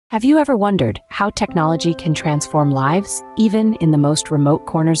Have you ever wondered how technology can transform lives, even in the most remote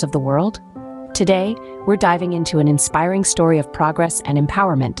corners of the world? Today, we're diving into an inspiring story of progress and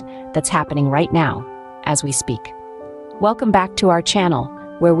empowerment that's happening right now, as we speak. Welcome back to our channel,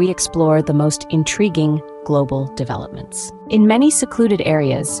 where we explore the most intriguing global developments. In many secluded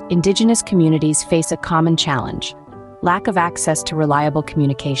areas, Indigenous communities face a common challenge: lack of access to reliable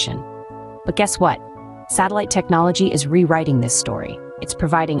communication. But guess what? Satellite technology is rewriting this story. It's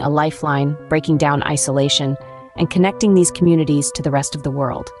providing a lifeline, breaking down isolation, and connecting these communities to the rest of the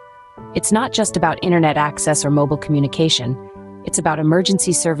world. It's not just about internet access or mobile communication. It's about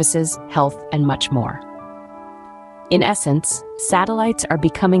emergency services, health, and much more. In essence, satellites are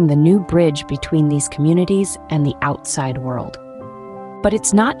becoming the new bridge between these communities and the outside world. But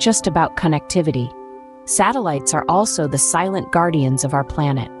it's not just about connectivity. Satellites are also the silent guardians of our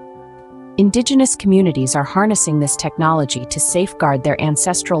planet. Indigenous communities are harnessing this technology to safeguard their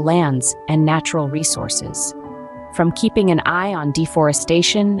ancestral lands and natural resources. From keeping an eye on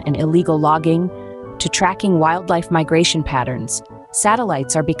deforestation and illegal logging to tracking wildlife migration patterns,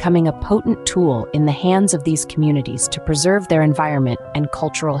 satellites are becoming a potent tool in the hands of these communities to preserve their environment and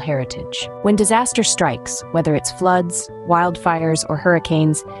cultural heritage. When disaster strikes, whether it's floods, wildfires, or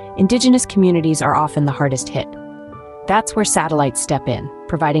hurricanes, Indigenous communities are often the hardest hit. That's where satellites step in,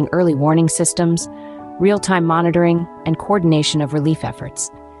 providing early warning systems, real-time monitoring, and coordination of relief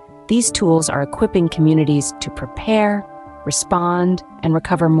efforts. These tools are equipping communities to prepare, respond, and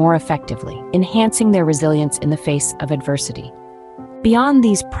recover more effectively, enhancing their resilience in the face of adversity. Beyond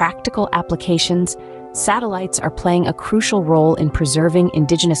these practical applications, satellites are playing a crucial role in preserving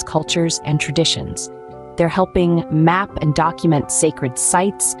Indigenous cultures and traditions. They're helping map and document sacred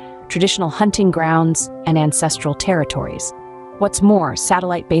sites, traditional hunting grounds, and ancestral territories. What's more,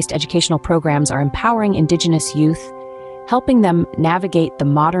 satellite-based educational programs are empowering Indigenous youth, helping them navigate the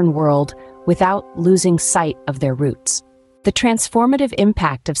modern world without losing sight of their roots. The transformative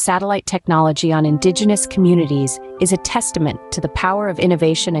impact of satellite technology on Indigenous communities is a testament to the power of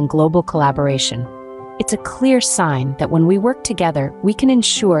innovation and global collaboration. It's a clear sign that when we work together, we can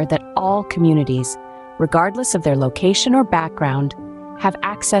ensure that all communities, regardless of their location or background, have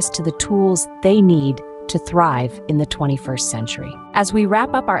access to the tools they need to thrive in the 21st century. As we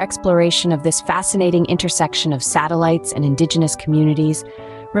wrap up our exploration of this fascinating intersection of satellites and Indigenous communities,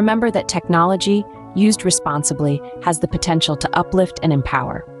 remember that technology, used responsibly, has the potential to uplift and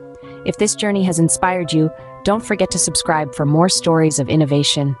empower. If this journey has inspired you, don't forget to subscribe for more stories of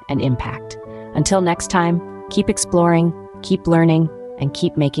innovation and impact. Until next time, keep exploring, keep learning, and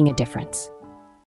keep making a difference.